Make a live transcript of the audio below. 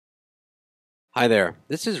Hi there,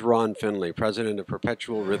 this is Ron Finley, President of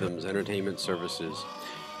Perpetual Rhythms Entertainment Services.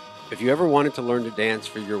 If you ever wanted to learn to dance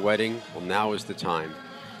for your wedding, well, now is the time.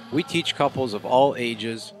 We teach couples of all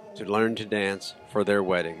ages to learn to dance for their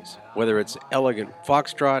weddings, whether it's elegant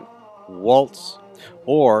foxtrot, waltz,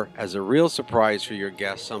 or as a real surprise for your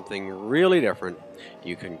guests, something really different.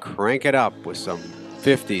 You can crank it up with some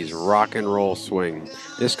 50s rock and roll swing.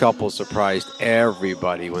 This couple surprised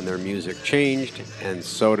everybody when their music changed, and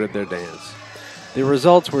so did their dance. The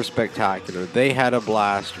results were spectacular. They had a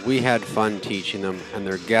blast, we had fun teaching them, and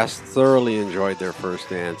their guests thoroughly enjoyed their first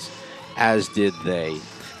dance, as did they.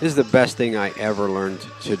 This is the best thing I ever learned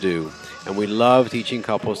to do, and we love teaching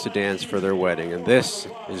couples to dance for their wedding, and this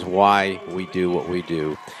is why we do what we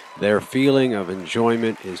do. Their feeling of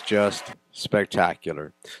enjoyment is just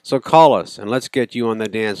spectacular. So call us and let's get you on the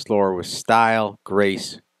dance floor with style,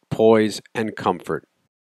 grace, poise, and comfort.